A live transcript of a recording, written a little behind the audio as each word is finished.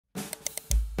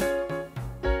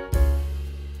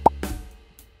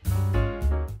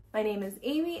my name is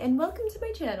Amy and welcome to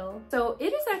my channel. So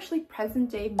it is actually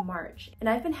present day March and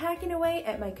I've been hacking away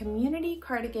at my community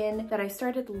cardigan that I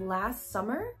started last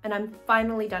summer and I'm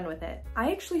finally done with it.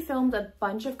 I actually filmed a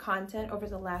bunch of content over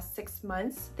the last 6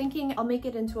 months thinking I'll make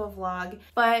it into a vlog,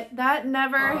 but that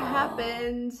never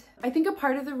happened. I think a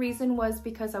part of the reason was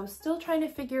because I was still trying to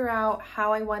figure out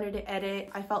how I wanted to edit.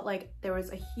 I felt like there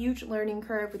was a huge learning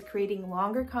curve with creating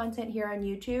longer content here on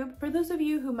YouTube. For those of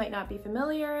you who might not be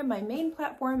familiar, my main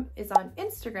platform is on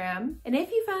Instagram. And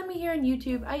if you found me here on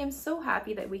YouTube, I am so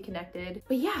happy that we connected.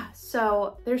 But yeah,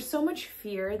 so there's so much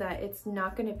fear that it's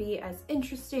not gonna be as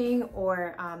interesting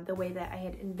or the way that I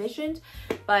had envisioned,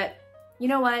 but you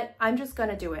know what? I'm just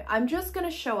gonna do it. I'm just gonna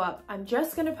show up. I'm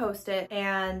just gonna post it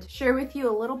and share with you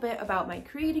a little bit about my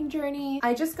creating journey.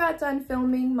 I just got done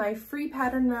filming my free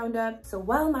pattern roundup. So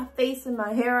while my face and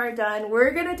my hair are done, we're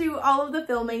gonna do all of the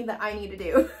filming that I need to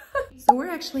do. So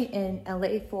we're actually in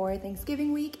LA for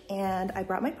Thanksgiving week and I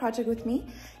brought my project with me.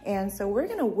 And so we're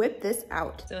gonna whip this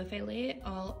out. So if I lay it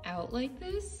all out like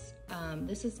this,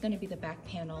 this is gonna be the back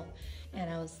panel. And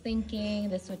I was thinking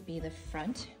this would be the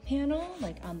front panel,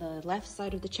 like on the left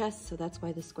side of the chest. So that's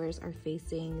why the squares are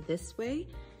facing this way.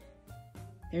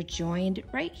 They're joined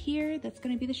right here. That's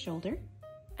gonna be the shoulder.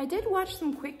 I did watch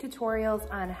some quick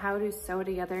tutorials on how to sew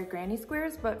together granny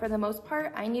squares, but for the most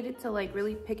part, I needed to like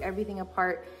really pick everything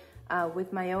apart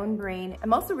with my own brain.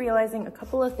 I'm also realizing a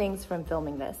couple of things from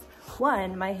filming this.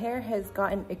 One, my hair has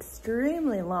gotten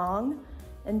extremely long,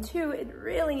 and two, it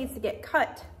really needs to get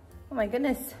cut. Oh my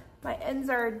goodness. My ends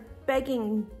are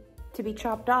begging to be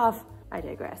chopped off. I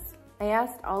digress. I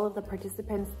asked all of the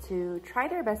participants to try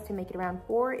their best to make it around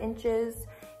 4 inches,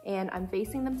 and I'm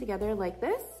facing them together like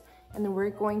this, and then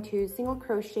we're going to single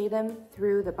crochet them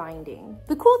through the binding.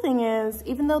 The cool thing is,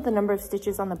 even though the number of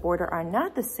stitches on the border are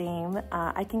not the same,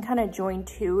 I can kind of join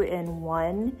 2 in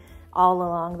 1 all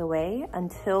along the way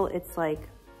until it's like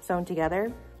sewn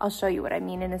together. I'll show you what I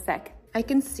mean in a sec. I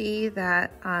can see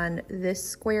that on this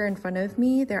square in front of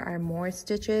me, there are more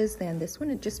stitches than this one.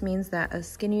 It just means that a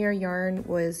skinnier yarn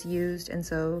was used, and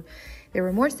so there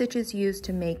were more stitches used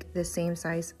to make the same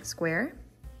size square.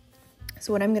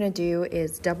 So what I'm gonna do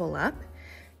is double up,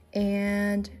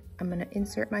 and I'm gonna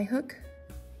insert my hook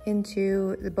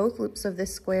into both loops of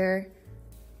this square,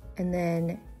 and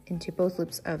then into both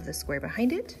loops of the square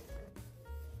behind it.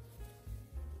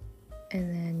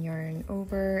 And then yarn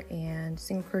over and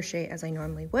single crochet as I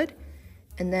normally would.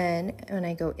 And then when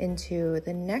I go into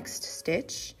the next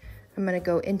stitch, I'm gonna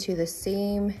go into the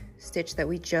same stitch that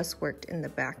we just worked in the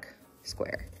back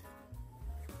square.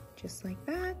 Just like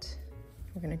that.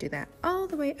 We're gonna do that all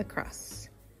the way across.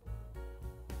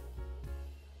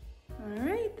 All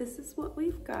right, this is what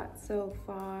we've got so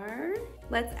far.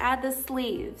 Let's add the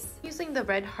sleeves. Using the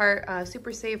Red Heart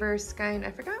Super Saver skein. I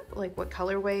forgot like what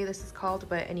colorway this is called,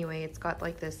 but anyway, it's got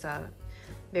like this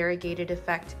variegated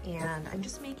effect, and I'm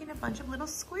just making a bunch of little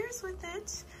squares with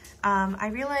it. I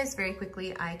realized very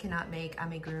quickly I cannot make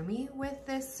amigurumi with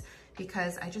this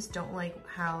because I just don't like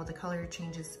how the color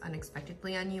changes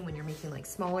unexpectedly on you when you're making like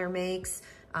smaller makes.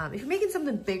 If you're making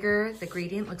something bigger, the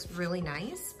gradient looks really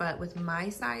nice, but with my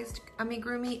sized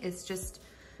amigurumi, it's just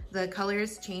the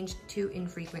colors change too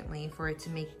infrequently for it to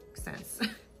make sense.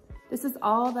 This is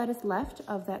all that is left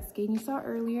of that skein you saw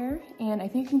earlier, and I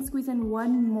think I can squeeze in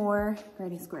one more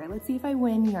granny square. Let's see if I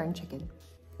win yarn chicken.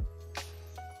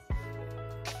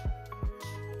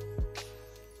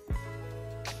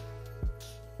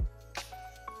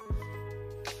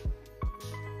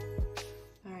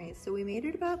 So we made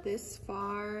it about this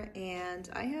far, and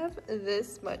I have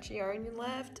this much yarn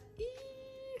left.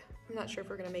 I'm not sure if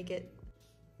we're gonna make it.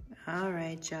 All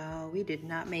right, y'all, we did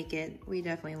not make it. We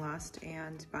definitely lost,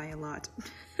 and by a lot.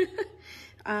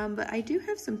 But I do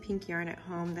have some pink yarn at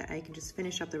home that I can just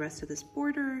finish up the rest of this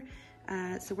border.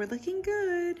 So we're looking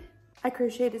good. I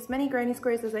crocheted as many granny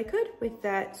squares as I could with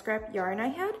that scrap yarn I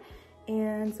had.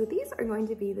 And so these are going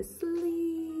to be the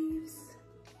sleeves.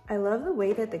 I love the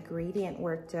way that the gradient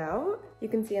worked out. You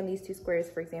can see on these 2 squares,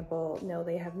 for example, no,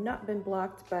 they have not been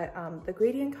blocked, but the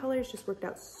gradient colors just worked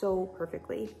out so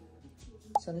perfectly.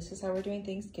 So this is how we're doing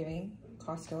Thanksgiving.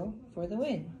 Costco for the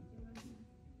win.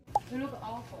 They look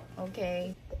awful.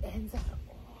 Okay. The ends are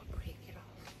all break it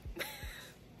off.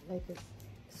 Like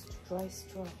a dry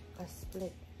straw, a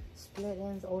split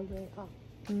ends all the way up.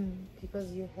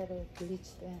 Because you had a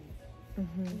bleached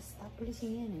end. Stop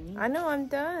bleaching in, Amy. I know, I'm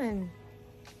done.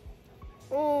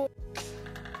 Oh.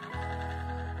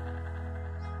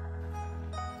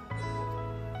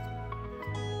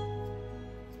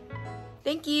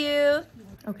 Thank you.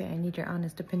 Okay, I need your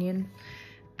honest opinion.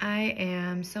 I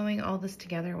am sewing all this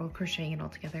together, well, crocheting it all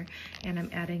together, and I'm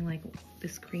adding like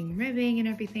this green ribbing and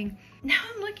everything. Now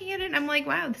I'm looking at it and I'm like,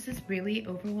 wow, this is really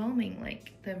overwhelming,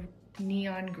 like the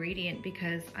neon gradient,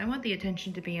 because I want the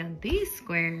attention to be on these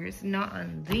squares, not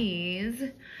on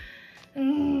these.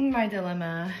 My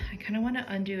dilemma. I kind of want to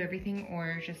undo everything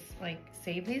or just like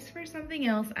save these for something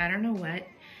else, I don't know what,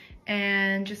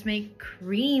 and just make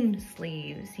cream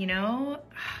sleeves, you know?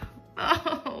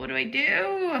 Oh, what do I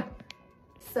do?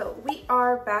 So we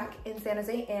are back in San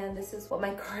Jose, and this is what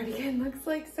my cardigan looks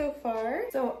like so far.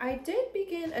 So I did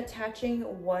begin attaching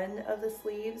one of the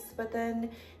sleeves, but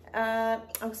then I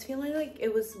was feeling like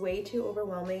it was way too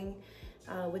overwhelming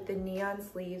with the neon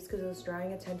sleeves because it was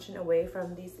drawing attention away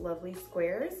from these lovely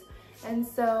squares. And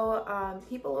so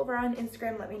people over on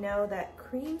Instagram let me know that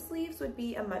cream sleeves would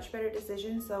be a much better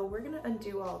decision. So we're gonna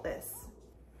undo all this.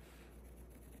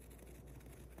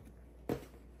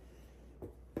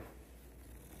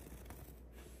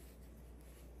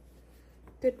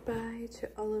 Goodbye to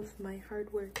all of my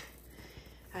hard work.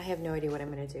 I have no idea what I'm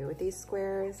gonna do with these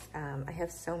squares. I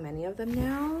have so many of them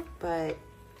now, but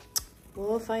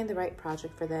we'll find the right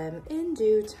project for them in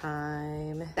due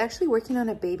time. Actually working on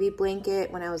a baby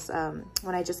blanket when I was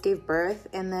when I just gave birth,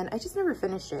 and then I just never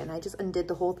finished it, and I just undid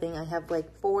the whole thing. I have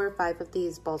like 4 or 5 of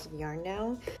these balls of yarn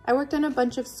now. I worked on a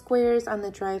bunch of squares on the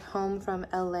drive home from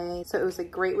LA, so it was a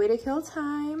great way to kill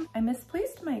time. I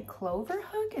misplaced my clover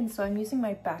hook, and so I'm using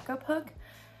my backup hook.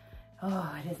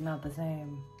 Oh, it is not the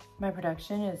same. My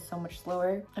production is so much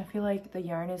slower. I feel like the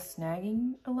yarn is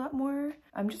snagging a lot more.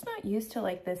 I'm just not used to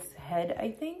like this head,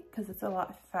 I think, because it's a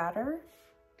lot fatter.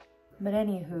 But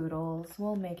any hoodles,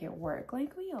 we'll make it work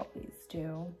like we always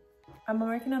do. I'm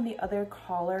working on the other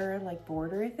collar like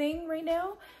border thing right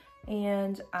now,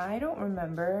 and I don't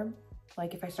remember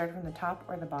like if I started from the top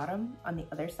or the bottom on the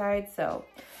other side, so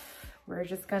we're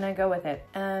just gonna go with it.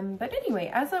 But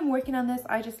anyway, as I'm working on this,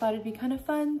 I just thought it'd be kind of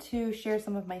fun to share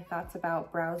some of my thoughts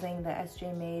about browsing the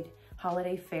SJ Made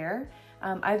Holiday Fair.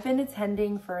 I've been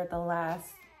attending for the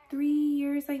last 3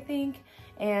 years, I think,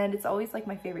 and it's always like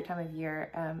my favorite time of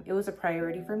year. It was a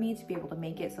priority for me to be able to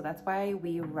make it, so that's why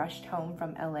we rushed home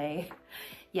from LA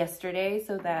yesterday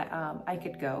so that I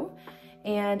could go.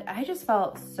 And I just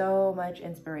felt so much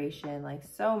inspiration, like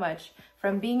so much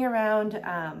from being around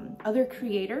other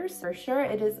creators. For sure,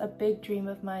 it is a big dream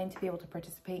of mine to be able to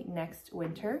participate next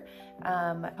winter.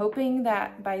 Hoping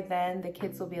that by then the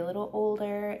kids will be a little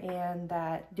older and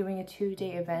that doing a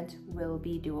 2-day event will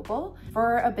be doable.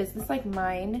 For a business like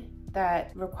mine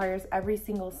that requires every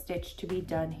single stitch to be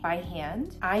done by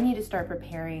hand, I need to start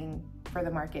preparing for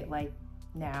the market like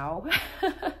now.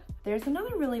 There's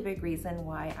another really big reason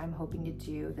why I'm hoping to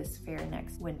do this fair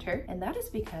next winter, and that is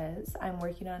because I'm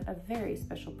working on a very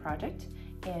special project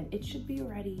and it should be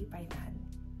ready by then.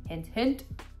 Hint, hint.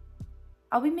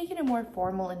 I'll be making a more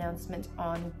formal announcement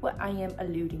on what I am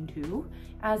alluding to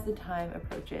as the time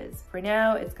approaches. For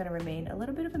now, it's gonna remain a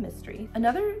little bit of a mystery.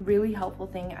 Another really helpful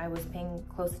thing I was paying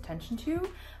close attention to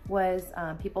was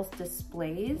people's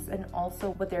displays and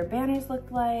also what their banners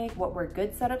looked like, what were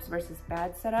good setups versus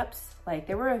bad setups. Like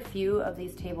there were a few of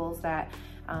these tables that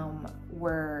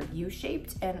were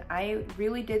U-shaped, and I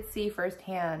really did see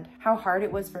firsthand how hard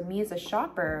it was for me as a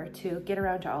shopper to get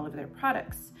around to all of their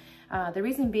products. The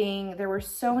reason being, there were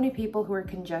so many people who were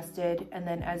congested, and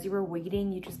then as you were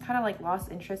waiting, you just kind of like lost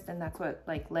interest, and that's what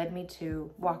like led me to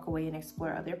walk away and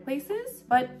explore other places.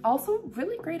 But also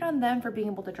really great on them for being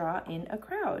able to draw in a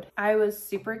crowd. I was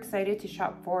super excited to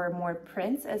shop for more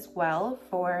prints as well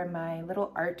for my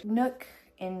little art nook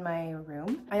in my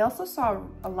room. I also saw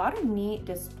a lot of neat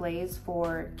displays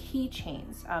for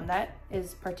keychains. That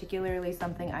is particularly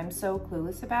something I'm so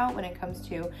clueless about when it comes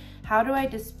to how do I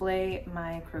display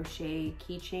my crochet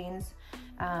keychains.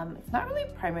 It's not really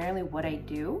primarily what I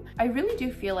do. I really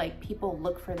do feel like people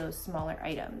look for those smaller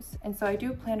items, and so I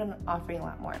do plan on offering a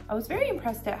lot more. I was very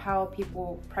impressed at how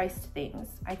people priced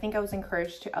things. I think I was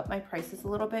encouraged to up my prices a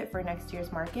little bit for next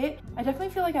year's market. I definitely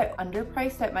feel like I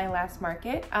underpriced at my last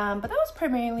market, but that was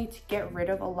primarily to get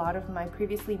rid of a lot of my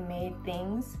previously made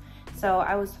things, so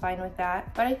I was fine with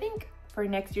that. But I think for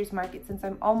next year's market, since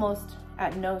I'm almost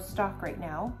at no stock right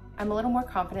now, I'm a little more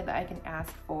confident that I can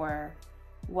ask for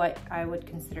what I would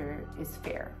consider is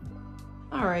fair.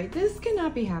 All right, this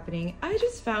cannot be happening. I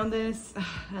just found this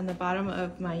on the bottom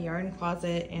of my yarn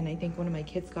closet, and I think one of my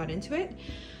kids got into it.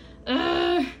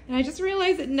 And I just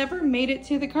realized it never made it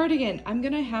to the cardigan. I'm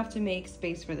gonna have to make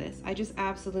space for this. I just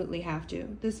absolutely have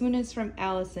to. This one is from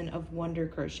Allison of Wonder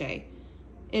Crochet.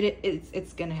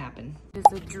 It's gonna happen.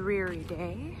 It's a dreary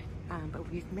day, but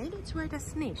we've made it to our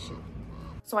destination.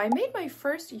 So I made my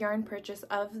first yarn purchase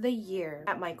of the year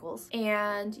at Michael's,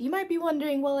 and you might be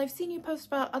wondering, well, I've seen you post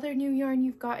about other new yarn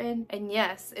you've gotten, and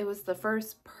yes, it was the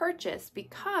first purchase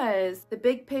because the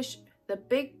Big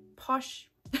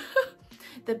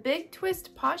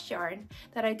Twist Posh yarn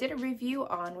that I did a review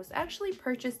on was actually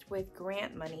purchased with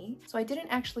grant money, so I didn't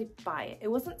actually buy it. It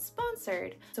wasn't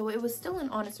sponsored, so it was still an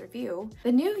honest review.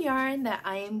 The new yarn that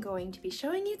I am going to be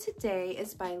showing you today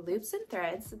is by Loops and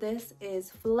Threads. This is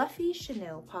Fluffy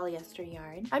Chenille polyester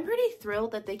yarn. I'm pretty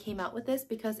thrilled that they came out with this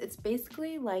because it's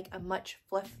basically like a much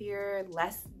fluffier,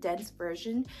 less dense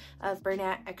version of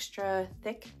Bernat Extra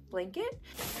Thick blanket.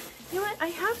 You know what? I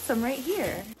have some right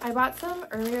here. I bought some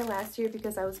earlier last year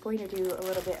because I was going to do a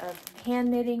little bit of hand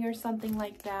knitting or something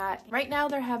like that. Right now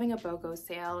they're having a BOGO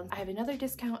sale. I have another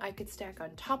discount I could stack on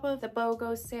top of the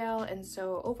BOGO sale, and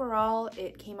so overall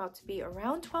it came out to be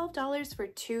around $12 for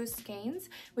 2 skeins,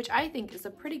 which I think is a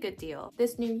pretty good deal.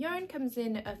 This new yarn comes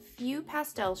in a few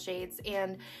pastel shades,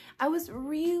 and I was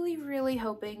really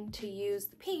hoping to use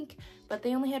the pink, but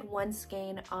they only had 1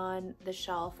 skein on the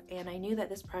shelf, and I knew that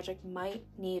this project might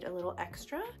need a little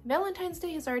extra. Valentine's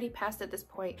Day has already passed at this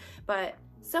point, but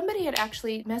somebody had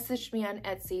actually messaged me on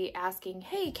Etsy asking,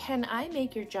 hey, can I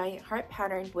make your giant heart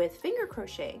pattern with finger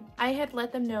crocheting? I had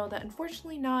let them know that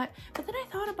unfortunately not, but then I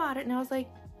thought about it and I was like,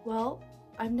 well,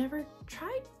 I've never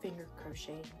tried finger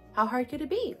crocheting. How hard could it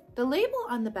be? The label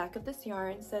on the back of this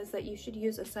yarn says that you should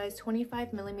use a size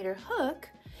 25mm hook.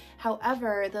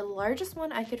 However, the largest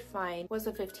one I could find was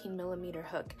a 15mm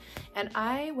hook, and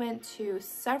I went to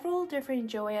several different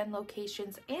Joann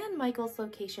locations and Michael's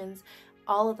locations.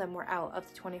 All of them were out of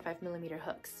the 25mm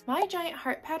hooks. My giant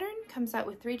heart pattern comes out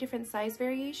with 3 different size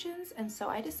variations, and so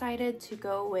I decided to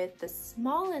go with the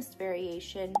smallest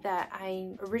variation that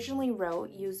I originally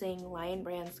wrote using Lion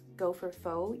Brand's Go for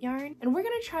Faux yarn, and we're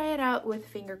gonna try it out with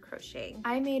finger crocheting.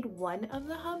 I made one of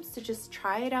the humps to just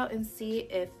try it out and see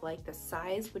if like the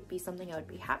size would be something I would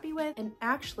be happy with, and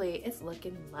actually it's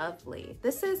looking lovely.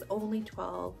 This is only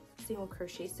 12 single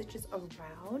crochet stitches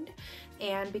around,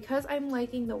 and because I'm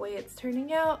liking the way it's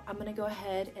turning out, I'm gonna go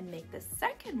ahead and make the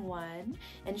second one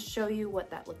and show you what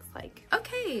that looks like.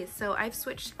 Okay, so I've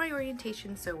switched my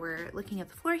orientation, so we're looking at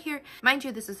the floor here. Mind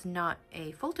you, this is not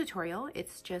a full tutorial,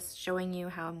 it's just showing you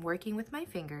how I'm working with my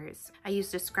fingers. I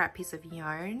used a scrap piece of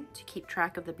yarn to keep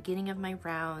track of the beginning of my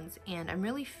rounds, and I'm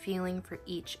really feeling for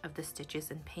each of the stitches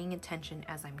and paying attention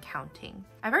as I'm counting.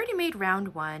 I've already made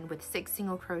round 1 with 6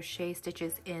 single crochet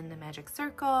stitches in the magic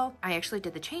circle. I actually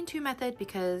did the chain 2 method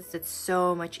because it's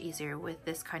so much easier with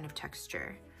this kind of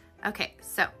texture. Okay,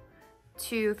 so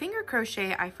to finger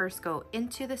crochet, I first go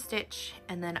into the stitch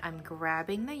and then I'm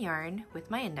grabbing the yarn with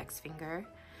my index finger,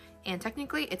 and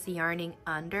technically it's yarning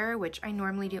under, which I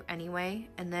normally do anyway,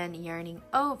 and then yarning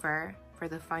over for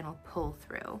the final pull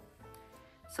through.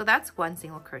 So that's 1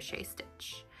 single crochet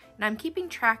stitch, and I'm keeping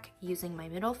track using my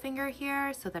middle finger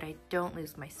here so that I don't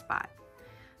lose my spot.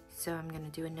 So I'm going to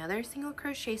do another single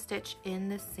crochet stitch in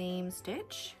the same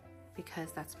stitch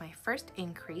because that's my first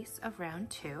increase of round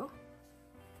 2.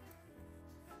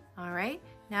 All right,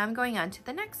 now I'm going on to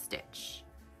the next stitch.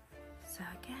 So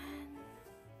again,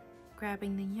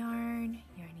 grabbing the yarn,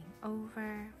 yarning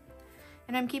over,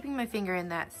 and I'm keeping my finger in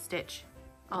that stitch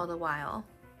all the while.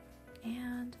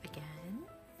 And again.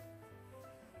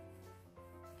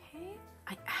 Okay,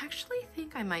 I actually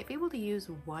think I might be able to use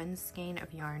 1 skein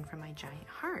of yarn for my giant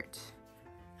heart.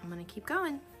 I'm gonna keep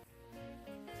going.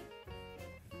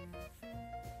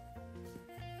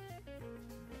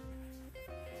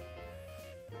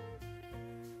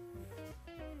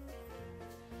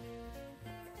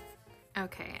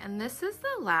 Okay, and this is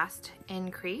the last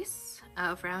increase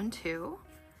of round 2.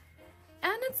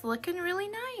 And it's looking really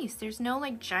nice. There's no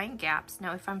like giant gaps.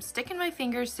 Now if I'm sticking my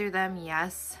fingers through them,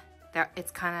 yes,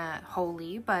 it's kind of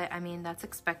holy, but I mean that's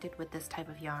expected with this type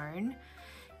of yarn.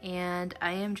 And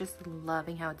I am just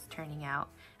loving how it's turning out.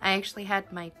 I actually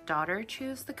had my daughter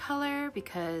choose the color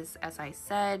because, as I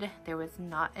said, there was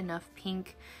not enough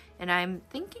pink, and I'm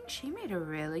thinking she made a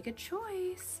really good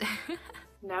choice.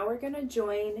 Now we're gonna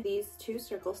join these 2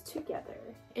 circles together.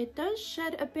 It does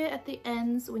shed a bit at the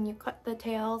ends when you cut the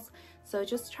tails, so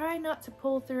just try not to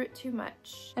pull through it too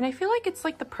much. And I feel like it's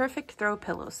like the perfect throw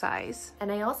pillow size.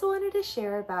 And I also wanted to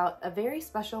share about a very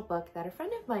special book that a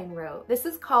friend of mine wrote. This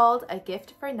is called A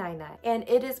Gift for Nina, and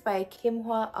it is by Kim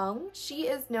Hwa Eung. She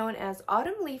is known as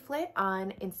Autumn Leaflet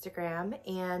on Instagram,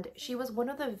 and she was one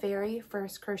of the very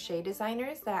first crochet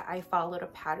designers that I followed a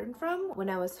pattern from when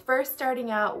I was first starting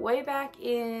out way back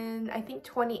in, I think,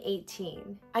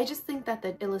 2018. I just think that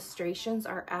the illustrations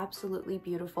are absolutely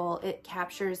beautiful. It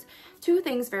captures Two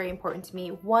things very important to me.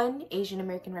 One, Asian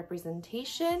American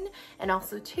representation, and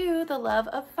also two, the love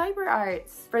of fiber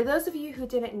arts. For those of you who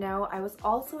didn't know, I was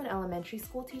also an elementary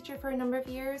school teacher for a number of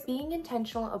years. Being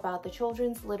intentional about the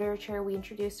children's literature we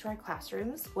introduced to our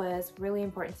classrooms was really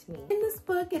important to me. In this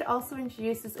book, it also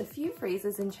introduces a few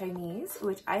phrases in Chinese,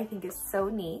 which I think is so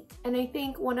neat. And I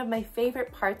think one of my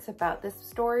favorite parts about this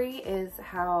story is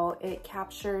how it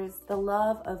captures the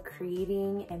love of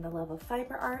creating and the love of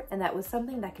fiber art, and that was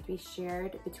something that could be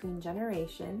shared between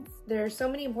generations. There are so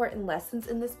many important lessons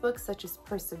in this book, such as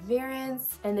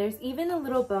perseverance, and there's even a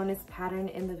little bonus pattern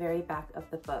in the very back of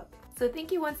the book. So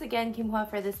thank you once again, Kim Hwa,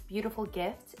 for this beautiful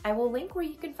gift. I will link where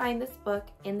you can find this book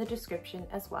in the description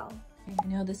as well. I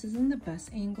know this isn't the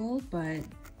best angle, and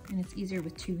it's easier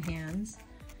with two hands.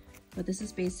 But this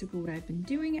is basically what I've been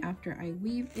doing after I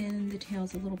weave in the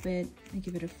tails a little bit. I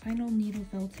give it a final needle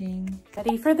felting.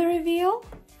 Ready for the reveal?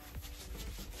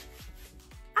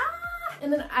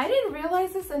 And then I didn't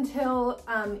realize this until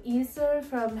Isa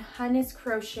from Hannes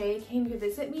Crochet came to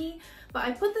visit me, but I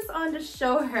put this on to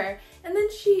show her, and then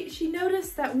she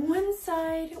noticed that one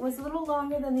side was a little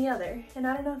longer than the other, and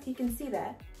I don't know if you can see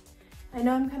that. I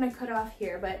know I'm kind of cut off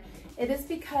here, but it is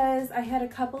because I had a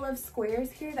couple of squares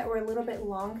here that were a little bit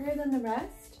longer than the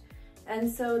rest, and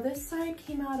so this side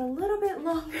came out a little bit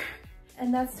longer.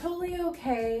 And that's totally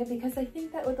okay, because I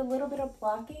think that with a little bit of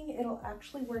blocking, it'll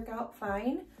actually work out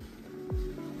fine.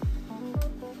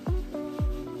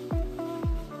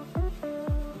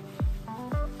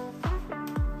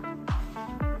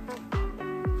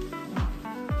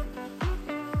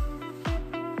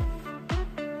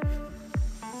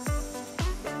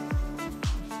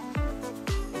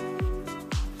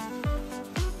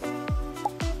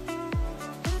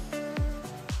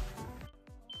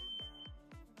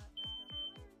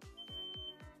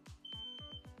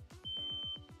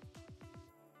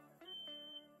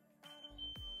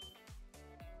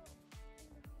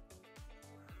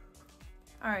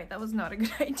 All right, that was not a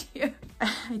good idea.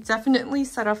 I definitely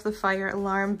set off the fire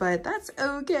alarm, but that's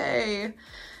okay.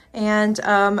 And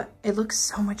it looks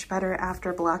so much better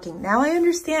after blocking. Now I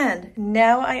understand.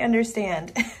 Now I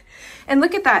understand. And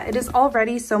look at that. It is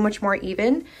already so much more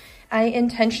even. I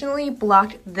intentionally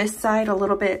blocked this side a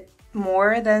little bit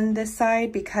more than this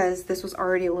side because this was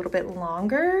already a little bit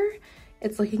longer.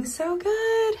 It's looking so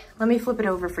good. Let me flip it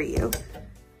over for you.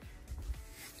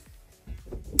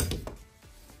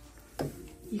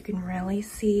 You can really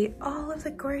see all of the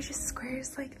gorgeous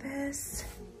squares like this.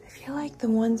 I feel like the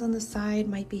ones on the side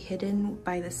might be hidden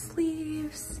by the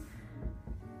sleeves.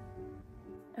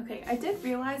 Okay, I did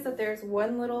realize that there's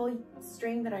one little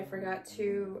string that I forgot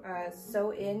to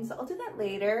sew in, so I'll do that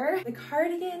later. The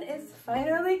cardigan is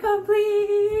finally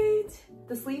complete.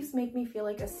 The sleeves make me feel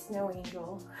like a snow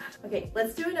angel. Okay,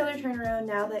 let's do another turnaround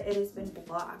now that it has been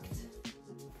blocked.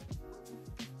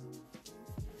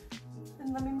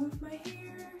 And let me move my hair.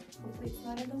 Hopefully it's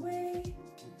not in the way.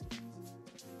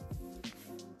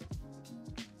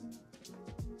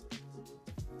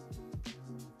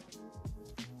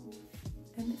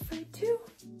 And this side too.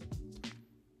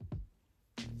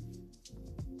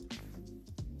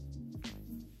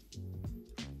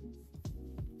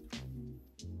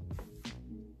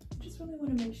 Just really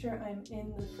want to make sure I'm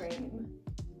in the frame.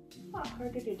 A lot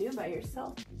harder to do by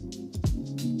yourself.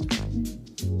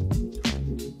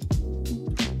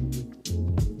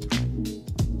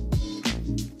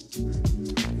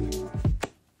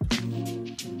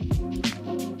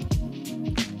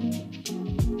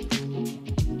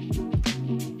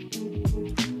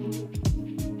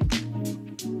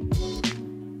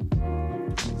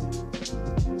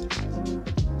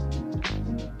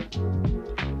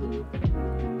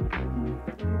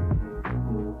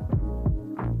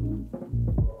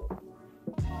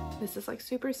 This is like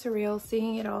super surreal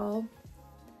seeing it all.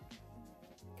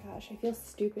 Gosh, I feel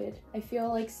stupid. I feel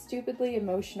like stupidly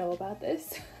emotional about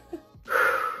this.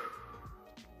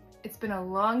 It's been a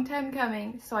long time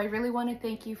coming, so I really want to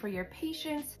thank you for your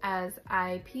patience as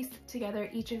I pieced together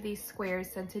each of these squares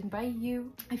sent in by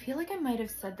you. I feel like I might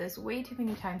have said this way too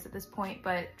many times at this point,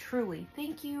 but truly,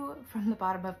 thank you from the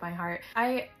bottom of my heart.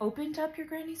 I opened up your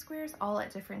granny squares all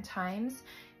at different times,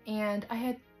 and I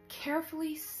had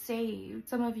carefully saved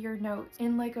some of your notes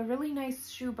in like a really nice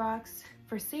shoebox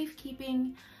for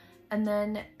safekeeping. And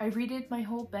then I redid my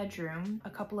whole bedroom a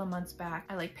couple of months back.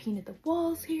 I like painted the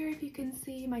walls here, if you can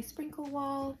see my sprinkle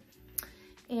wall.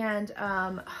 And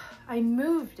I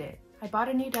moved it. I bought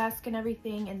a new desk and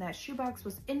everything, and that shoebox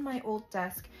was in my old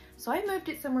desk. So I moved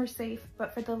it somewhere safe,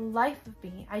 but for the life of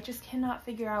me, I just cannot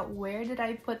figure out where did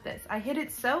I put this. I hid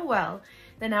it so well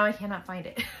that now I cannot find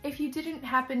it. If you didn't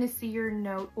happen to see your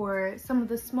note or some of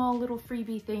the small little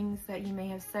freebie things that you may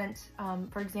have sent,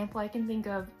 for example, I can think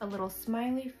of a little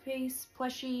smiley face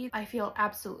plushie. I feel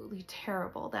absolutely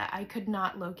terrible that I could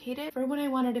not locate it for when I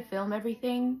wanted to film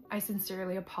everything. I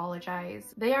sincerely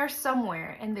apologize. They are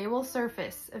somewhere and they will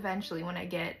surface eventually when I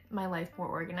get my life more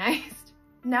organized.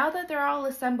 Now that they're all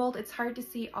assembled, it's hard to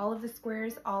see all of the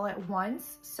squares all at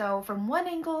once. So from one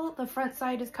angle, the front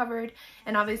side is covered,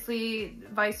 and obviously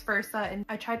vice versa. And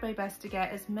I tried my best to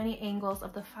get as many angles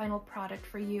of the final product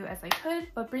for you as I could,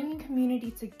 but bringing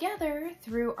community together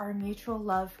through our mutual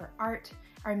love for art,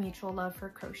 our mutual love for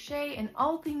crochet, and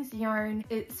all things yarn,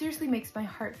 it seriously makes my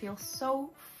heart feel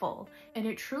so full, and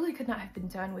it truly could not have been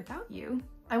done without you.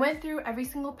 I went through every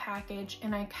single package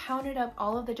and I counted up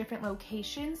all of the different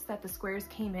locations that the squares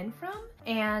came in from,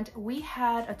 and we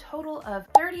had a total of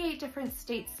 38 different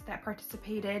states that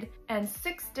participated and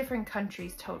 6 different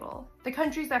countries total. The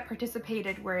countries that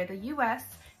participated were the US,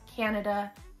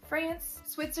 Canada, France,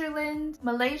 Switzerland,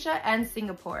 Malaysia, and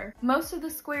Singapore. Most of the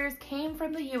squares came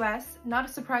from the US, not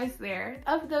a surprise there.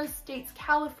 Of those states,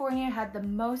 California had the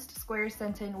most squares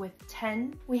sent in with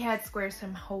 10. We had squares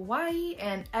from Hawaii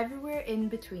and everywhere in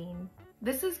between.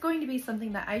 This is going to be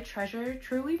something that I treasure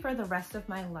truly for the rest of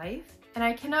my life, and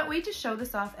I cannot wait to show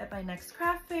this off at my next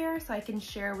craft fair so I can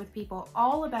share with people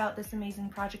all about this amazing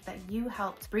project that you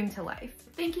helped bring to life.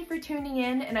 Thank you for tuning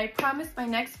in, and I promise my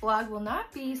next vlog will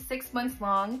not be 6 months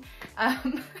long.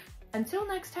 Until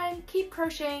next time, keep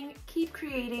crocheting, keep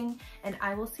creating, and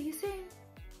I will see you soon.